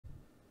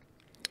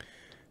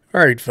All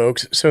right,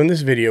 folks, so in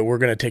this video, we're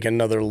going to take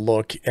another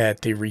look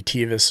at the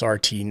Retevis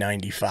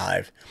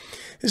RT95.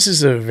 This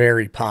is a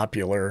very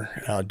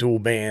popular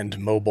dual-band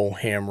mobile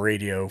ham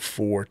radio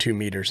for 2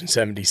 meters and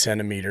 70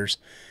 centimeters.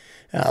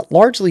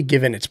 Largely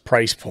given its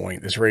price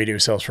point, this radio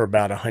sells for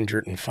about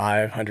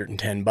 $105,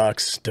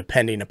 $110,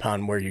 depending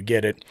upon where you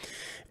get it.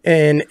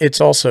 And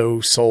it's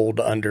also sold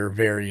under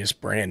various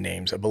brand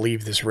names. I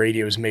believe this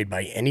radio is made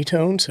by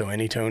Anytone, so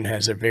Anytone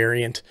has a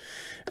variant,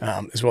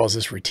 as well as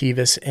this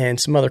Retevis, and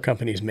some other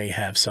companies may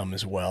have some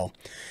as well.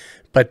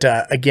 But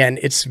again,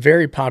 it's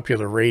very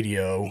popular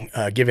radio,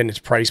 given its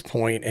price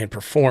point and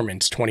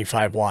performance,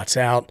 25 watts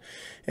out.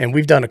 And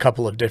we've done a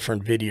couple of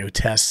different video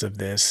tests of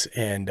this,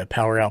 and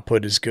power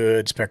output is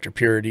good, spectral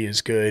purity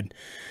is good.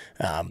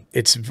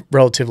 It's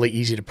relatively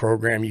easy to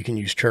program. You can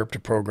use Chirp to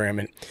program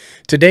it.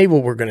 Today,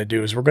 what we're going to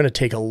do is we're going to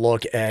take a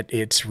look at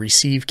its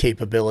receive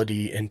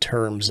capability in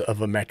terms of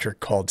a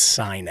metric called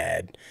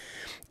SINAD.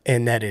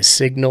 And that is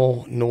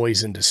signal,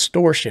 noise, and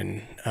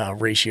distortion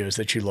ratios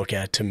that you look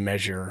at to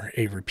measure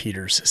a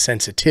repeater's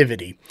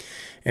sensitivity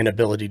and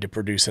ability to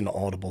produce an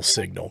audible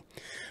signal.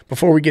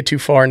 Before we get too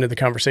far into the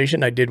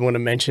conversation, I did want to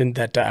mention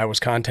that I was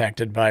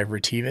contacted by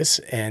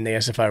Retevis, and they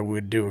asked if I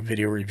would do a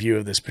video review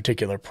of this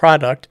particular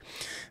product.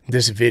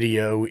 This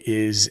video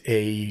is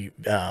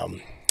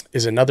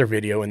another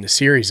video in the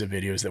series of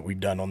videos that we've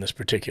done on this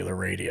particular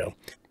radio.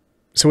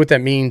 So what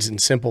that means in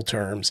simple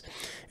terms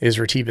is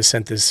Retevis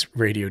sent this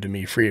radio to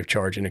me free of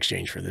charge in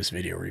exchange for this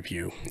video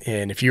review.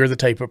 And if you're the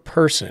type of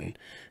person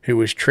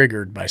who is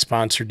triggered by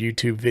sponsored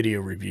YouTube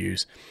video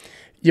reviews,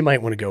 you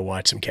might want to go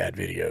watch some cat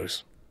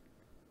videos.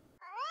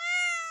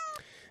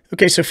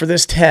 Okay, so for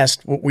this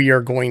test, what we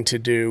are going to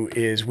do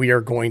is we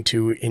are going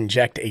to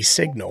inject a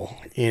signal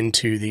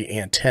into the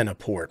antenna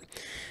port.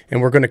 And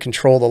we're going to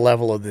control the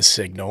level of this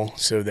signal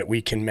so that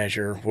we can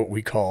measure what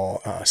we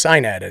call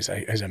SINAD,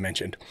 as I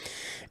mentioned.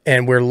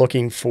 And we're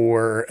looking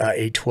for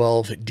a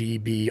 12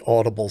 dB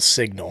audible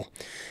signal.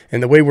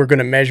 And the way we're going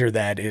to measure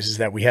that is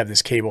that we have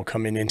this cable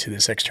coming into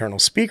this external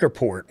speaker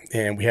port,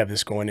 and we have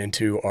this going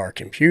into our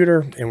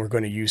computer, and we're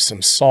going to use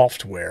some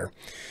software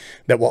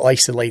that will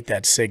isolate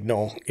that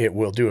signal. It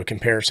will do a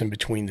comparison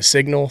between the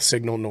signal,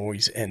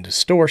 noise, and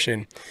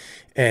distortion,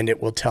 and it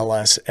will tell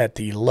us at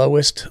the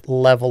lowest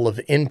level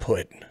of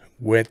input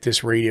what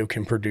this radio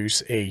can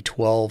produce a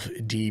 12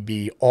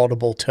 dB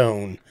audible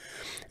tone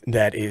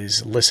that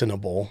is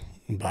listenable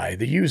by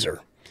the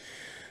user.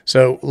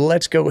 So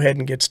let's go ahead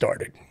and get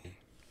started.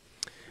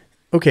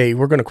 Okay,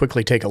 we're going to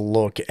quickly take a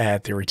look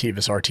at the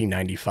Retevis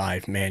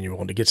RT95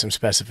 manual to get some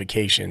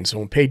specifications.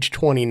 On page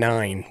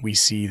 29, we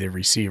see the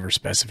receiver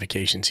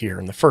specifications here,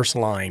 and the first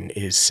line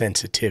is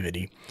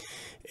sensitivity.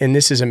 And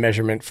this is a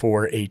measurement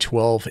for a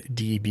 12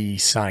 dB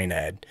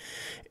SINAD.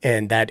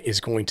 And that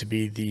is going to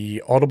be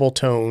the audible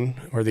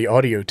tone or the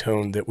audio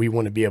tone that we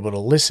want to be able to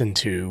listen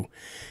to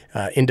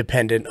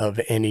independent of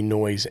any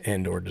noise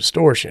and or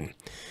distortion.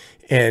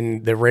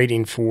 And the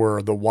rating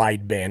for the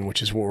wideband,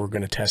 which is what we're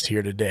going to test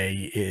here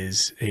today,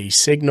 is a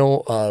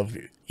signal of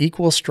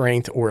equal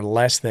strength or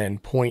less than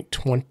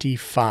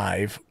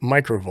 0.25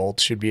 microvolts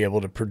should be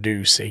able to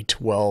produce a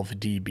 12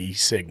 dB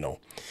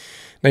signal.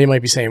 Now you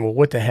might be saying, well,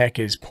 what the heck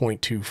is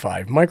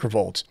 0.25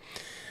 microvolts?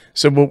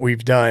 So what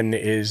we've done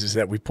is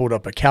that we pulled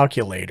up a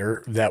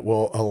calculator that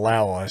will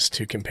allow us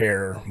to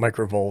compare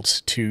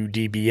microvolts to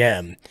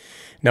dBm.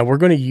 Now we're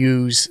going to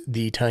use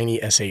the Tiny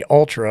SA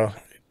Ultra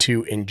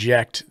to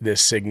inject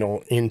this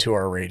signal into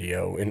our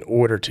radio in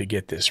order to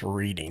get this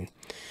reading.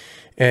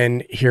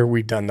 And here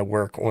we've done the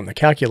work on the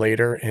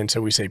calculator, and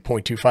so we say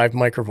 0.25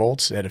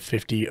 microvolts at a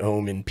 50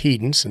 ohm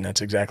impedance, and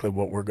that's exactly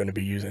what we're going to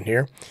be using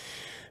here,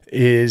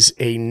 is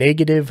a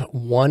negative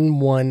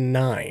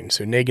 119,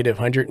 so negative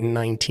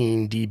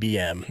 119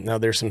 dBm. Now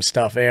there's some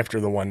stuff after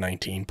the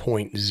 119,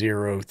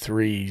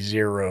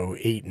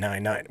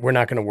 0.030899. We're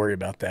not going to worry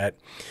about that.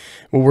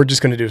 What we're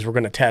just going to do is we're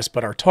going to test,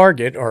 but our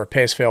target, our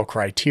pass-fail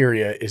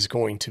criteria, is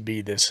going to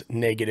be this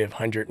negative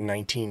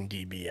 119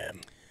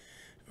 dBm.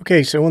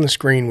 Okay, so on the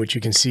screen, what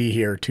you can see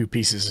here, are two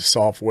pieces of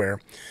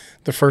software.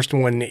 The first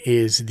one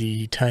is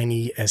the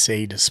Tiny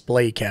SA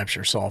display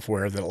capture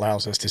software that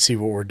allows us to see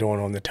what we're doing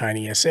on the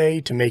Tiny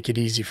SA to make it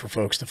easy for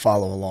folks to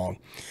follow along.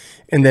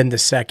 And then the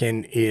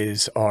second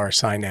is our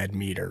SINAD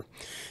meter.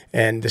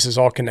 And this is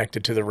all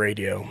connected to the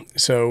radio.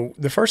 So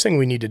the first thing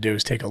we need to do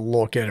is take a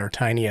look at our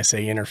Tiny SA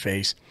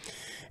interface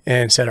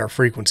and set our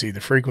frequency. The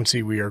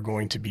frequency we are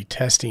going to be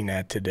testing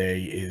at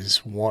today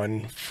is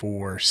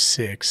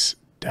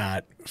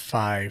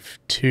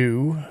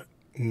 146.52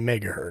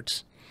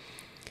 megahertz.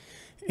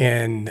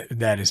 And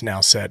that is now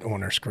set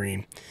on our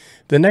screen.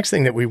 The next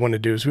thing that we want to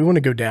do is we want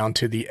to go down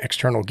to the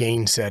external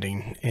gain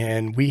setting,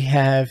 and we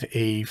have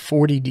a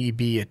 40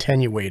 dB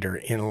attenuator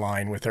in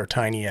line with our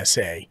Tiny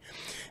SA.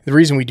 The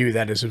reason we do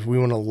that is we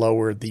want to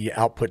lower the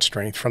output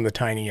strength from the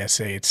Tiny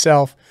SA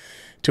itself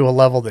to a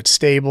level that's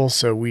stable,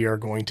 so we are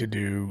going to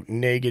do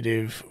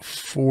negative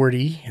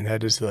 40, and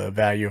that is the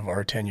value of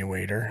our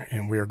attenuator,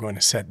 and we are going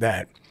to set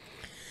that.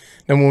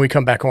 Then when we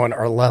come back on,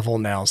 our level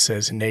now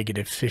says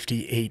negative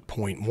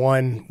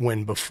 58.1,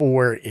 when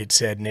before it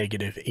said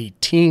negative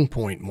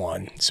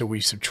 18.1. So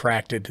we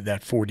subtracted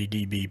that 40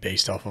 dB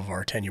based off of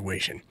our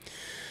attenuation.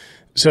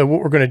 So what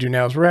we're going to do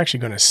now is we're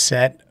actually going to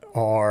set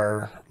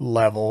our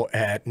level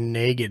at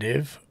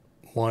negative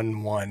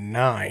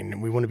 119.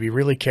 And we want to be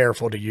really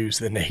careful to use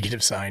the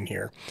negative sign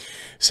here.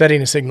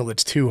 Setting a signal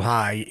that's too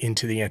high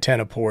into the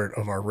antenna port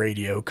of our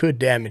radio could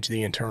damage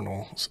the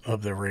internals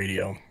of the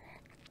radio.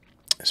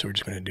 So we're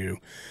just going to do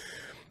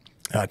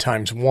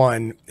times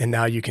 1, and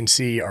now you can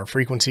see our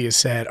frequency is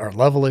set, our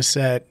level is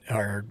set,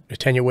 our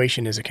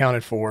attenuation is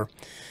accounted for.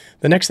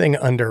 The next thing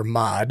under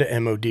mod,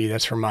 MOD,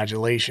 that's for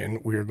modulation,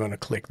 we're going to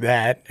click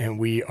that, and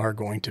we are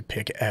going to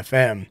pick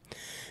FM.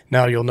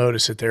 Now you'll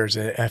notice that there's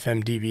an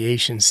FM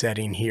deviation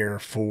setting here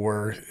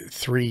for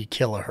 3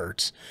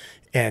 kilohertz,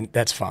 and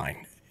that's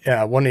fine.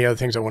 One of the other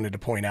things I wanted to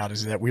point out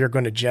is that we are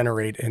going to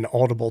generate an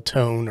audible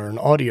tone or an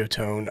audio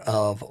tone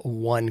of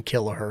 1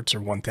 kilohertz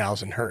or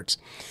 1000 hertz.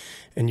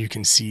 And you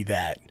can see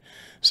that.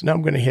 So now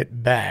I'm going to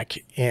hit back.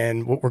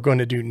 And what we're going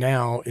to do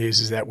now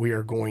is that we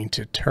are going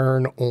to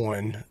turn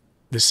on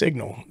the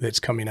signal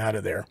that's coming out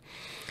of there.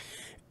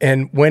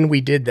 And when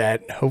we did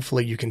that,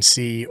 hopefully you can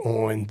see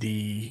on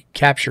the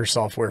capture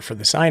software for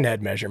the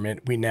SINAD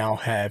measurement, we now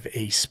have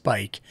a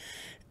spike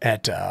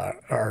at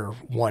our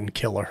 1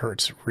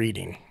 kilohertz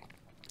reading.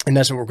 And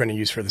that's what we're going to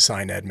use for the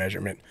SINAD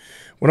measurement.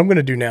 What I'm going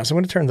to do now is I'm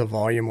going to turn the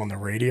volume on the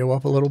radio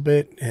up a little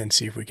bit and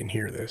see if we can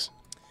hear this.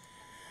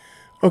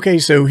 Okay,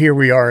 so here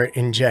we are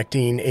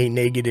injecting a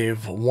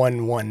negative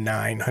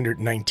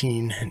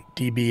 119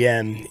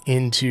 dBm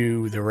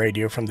into the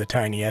radio from the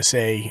Tiny SA.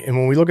 And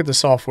when we look at the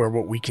software,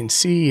 what we can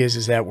see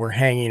is that we're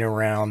hanging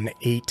around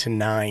 8 to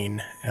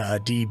 9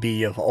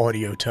 dB of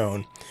audio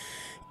tone.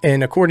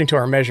 And according to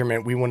our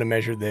measurement, we want to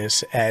measure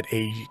this at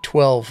a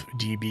 12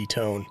 dB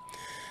tone.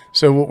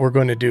 So what we're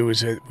going to do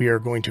is that we are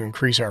going to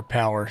increase our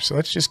power. So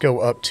let's just go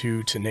up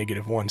to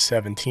negative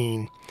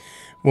 117.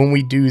 When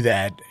we do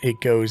that,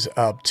 it goes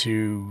up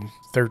to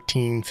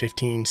 13,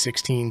 15,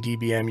 16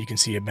 dBm. You can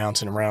see it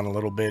bouncing around a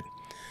little bit.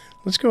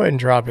 Let's go ahead and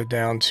drop it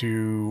down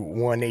to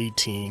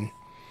 118.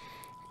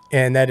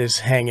 And that is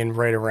hanging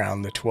right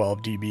around the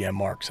 12 dBm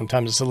mark.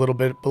 Sometimes it's a little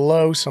bit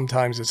below,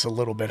 sometimes it's a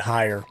little bit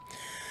higher.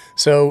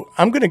 So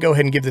I'm going to go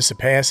ahead and give this a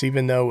pass,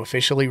 even though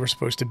officially we're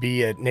supposed to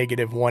be at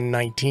negative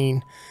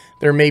 119.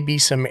 There may be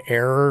some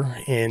error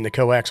in the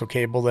coaxial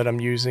cable that I'm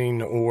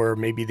using, or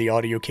maybe the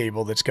audio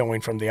cable that's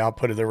going from the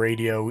output of the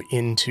radio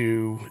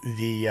into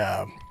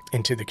the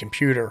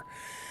computer.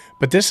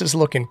 But this is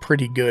looking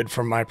pretty good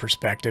from my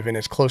perspective, and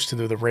it's close to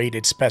the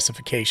rated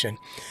specification.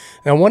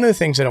 Now, one of the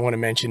things that I want to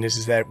mention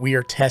is that we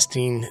are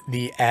testing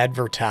the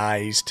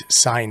advertised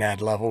SINAD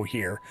level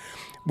here.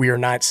 We are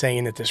not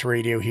saying that this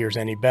radio here is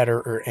any better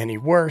or any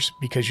worse,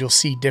 because you'll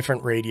see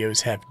different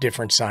radios have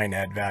different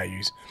SINAD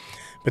values.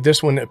 But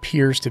this one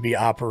appears to be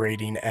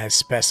operating as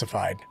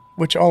specified,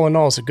 which all in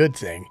all is a good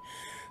thing.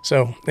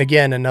 So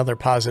again, another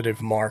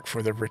positive mark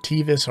for the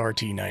Retevis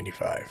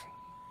RT95.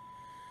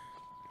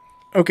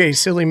 Okay,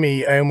 silly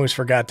me, I almost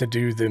forgot to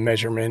do the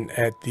measurement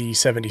at the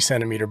 70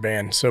 centimeter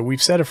band. So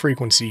we've set a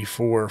frequency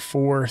for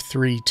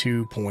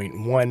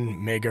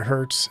 432.1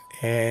 megahertz.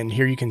 And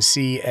here you can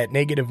see at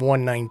negative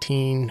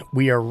 119,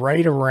 we are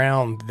right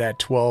around that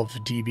 12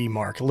 dB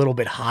mark, a little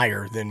bit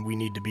higher than we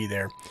need to be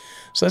there.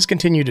 So let's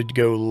continue to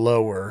go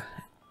lower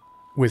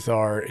with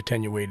our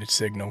attenuated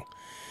signal.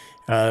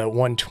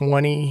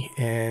 120,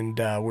 and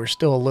we're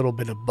still a little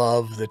bit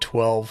above the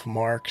 12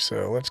 mark,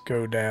 so let's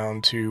go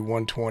down to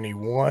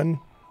 121,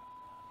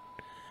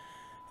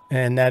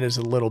 and that is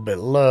a little bit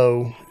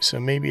low, so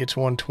maybe it's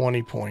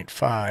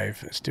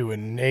 120.5. Let's do a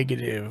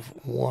negative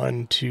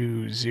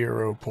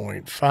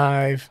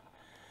 120.5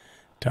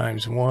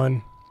 times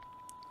 1,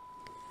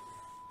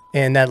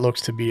 and that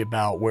looks to be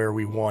about where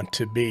we want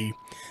to be.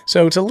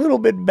 So it's a little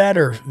bit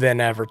better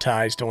than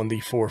advertised on the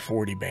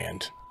 440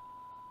 band.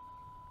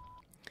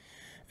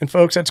 And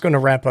folks, that's going to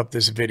wrap up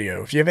this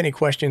video. If you have any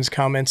questions,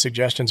 comments,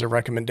 suggestions, or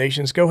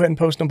recommendations, go ahead and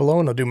post them below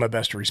and I'll do my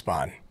best to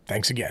respond.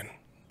 Thanks again.